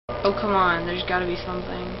Oh, come on. There's gotta be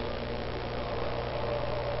something.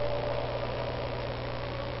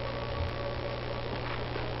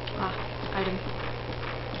 Ah, item.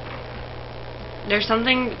 There's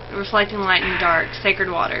something reflecting light in the dark. Sacred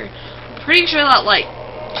water. I'm pretty sure that, like...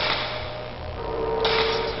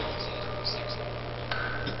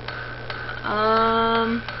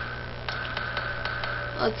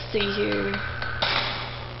 Let's see here.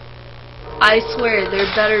 I swear, there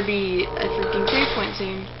better be a freaking save point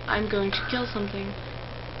soon. I'm going to kill something.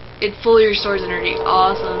 It fully restores energy.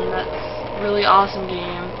 Awesome. That's really awesome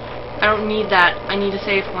game. I don't need that. I need a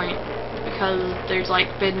save point. Because there's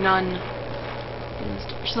like been none.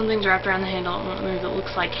 Something's wrapped around the handle. It won't move. It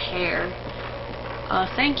looks like hair.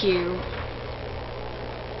 Thank you.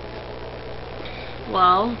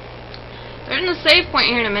 Well, there's no save point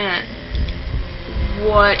here in a minute.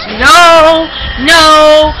 What? No!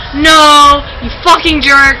 No! No! You fucking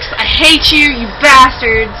jerks! I hate you, you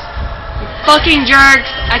bastards! You fucking jerks!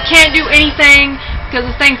 I can't do anything because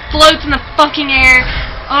this thing floats in the fucking air.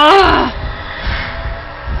 Ugh!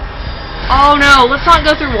 Oh no! Let's not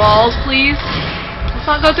go through walls, please. Let's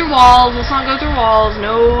not go through walls. Let's not go through walls.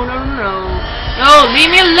 No, no, no, no. No, leave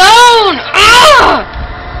me alone! Ugh!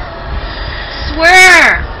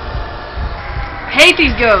 Swear! I hate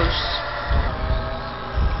these ghosts.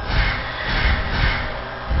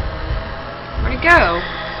 Where'd it go?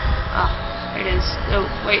 Oh, there it is. Oh,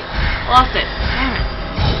 wait. I lost it. Damn it.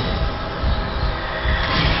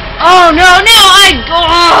 Oh, no, no!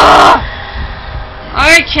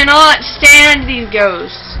 I cannot stand these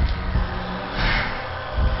ghosts.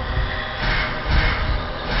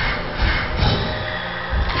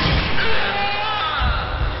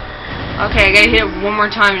 Okay, I gotta hit it one more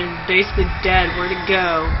time and it's basically dead. Where'd it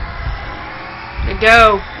go? Where'd it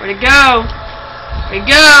go? Where'd it go? Where'd it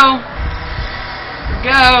go?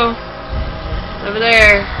 Go over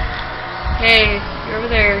there. Hey, you're over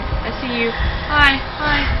there. I see you. Hi,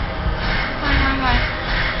 hi, hi, hi, hi.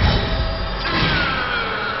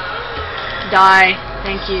 Die.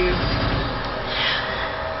 Thank you.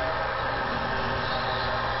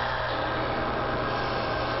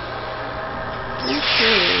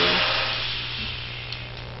 Okay.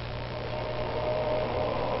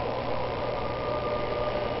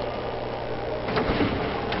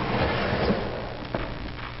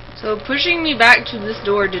 So pushing me back to this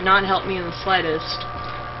door did not help me in the slightest.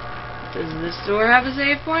 Does this door have a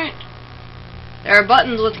save point? There are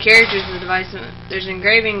buttons with characters in the device. There's an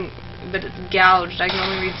engraving, but it's gouged. I can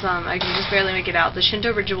only read some. I can just barely make it out. The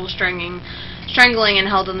Shinto ritual strangling and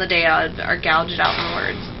held on the day are gouged out in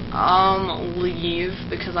words. Leave,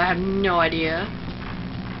 because I have no idea.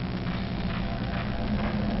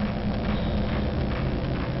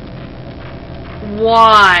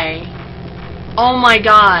 Why? Oh my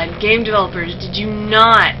god, game developers, did you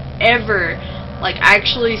not ever, like,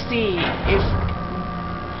 actually see if...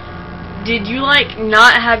 Did you, like,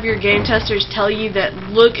 not have your game testers tell you that,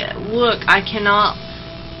 look, I cannot,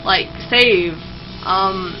 like, save?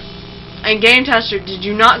 And game tester, did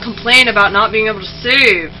you not complain about not being able to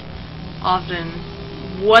save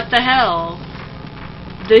often? What the hell?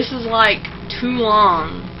 This is, like, too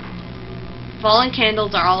long. Fallen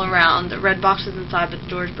candles are all around. The red box is inside, but the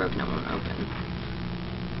door is broken and won't open.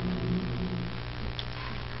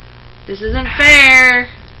 This isn't fair.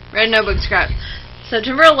 Red notebook scrap.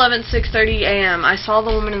 September 11th, 6:30 a.m. I saw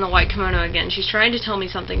the woman in the white kimono again. She's trying to tell me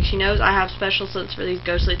something. She knows I have special sense for these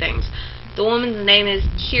ghostly things. The woman's name is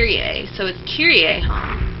Kyrie, so it's Kyrie,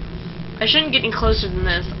 huh? I shouldn't get any closer than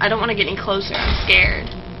this. I don't want to get any closer. I'm scared.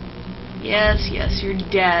 Yes, yes, you're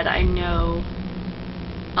dead. I know.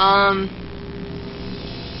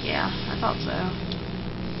 Yeah, I thought so.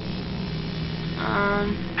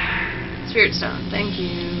 Spirit Stone. Thank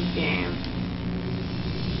you, game.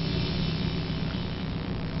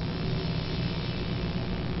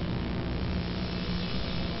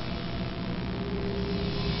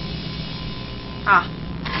 Ah.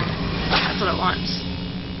 That's what it wants.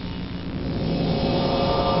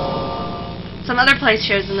 Some other place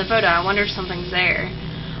shows in the photo. I wonder if something's there.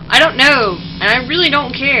 I don't know, and I really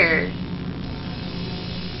don't care.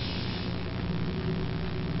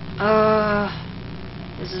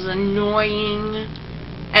 This is annoying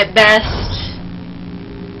at best.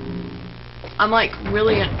 I'm like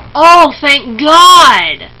really oh, thank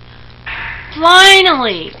God!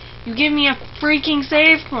 Finally! You give me a freaking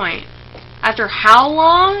save point. After how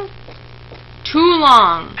long? Too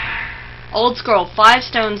long. Old scroll, 5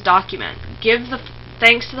 stones document. Give the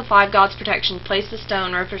thanks to the 5 gods' protection. Place the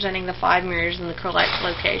stone representing the 5 mirrors in the correct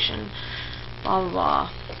location. Blah blah blah.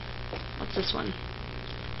 What's this one?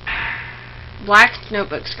 Black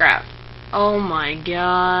notebook scrap. Oh my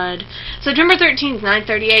god. September 13th,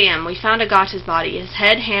 9:30 a.m. We found Agata's body. His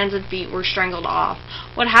head, hands, and feet were strangled off.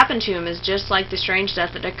 What happened to him is just like the strange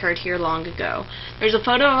death that occurred here long ago. There's a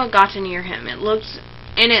photo of Agata near him.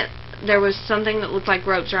 There was something that looked like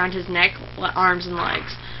ropes around his neck, arms, and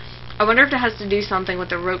legs. I wonder if it has to do something with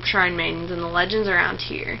the rope shrine maidens and the legends around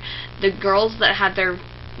here. The girls that had their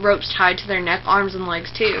ropes tied to their neck, arms, and legs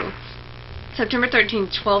too. September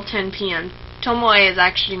 13th, 12:10 p.m. Tomoe is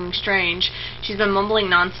acting strange. She's been mumbling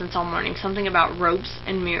nonsense all morning, something about ropes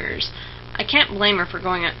and mirrors. I can't blame her for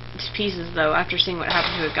going to pieces, though, after seeing what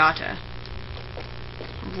happened to Agata.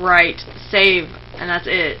 Right. Save. And that's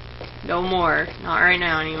it. No more. Not right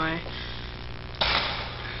now, anyway.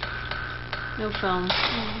 No film.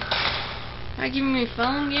 Not giving me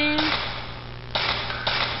film, game?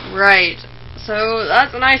 Right. So,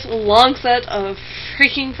 that's a nice long set of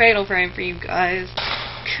freaking Fatal Frame for you guys.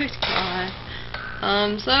 Good God.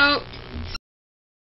 So,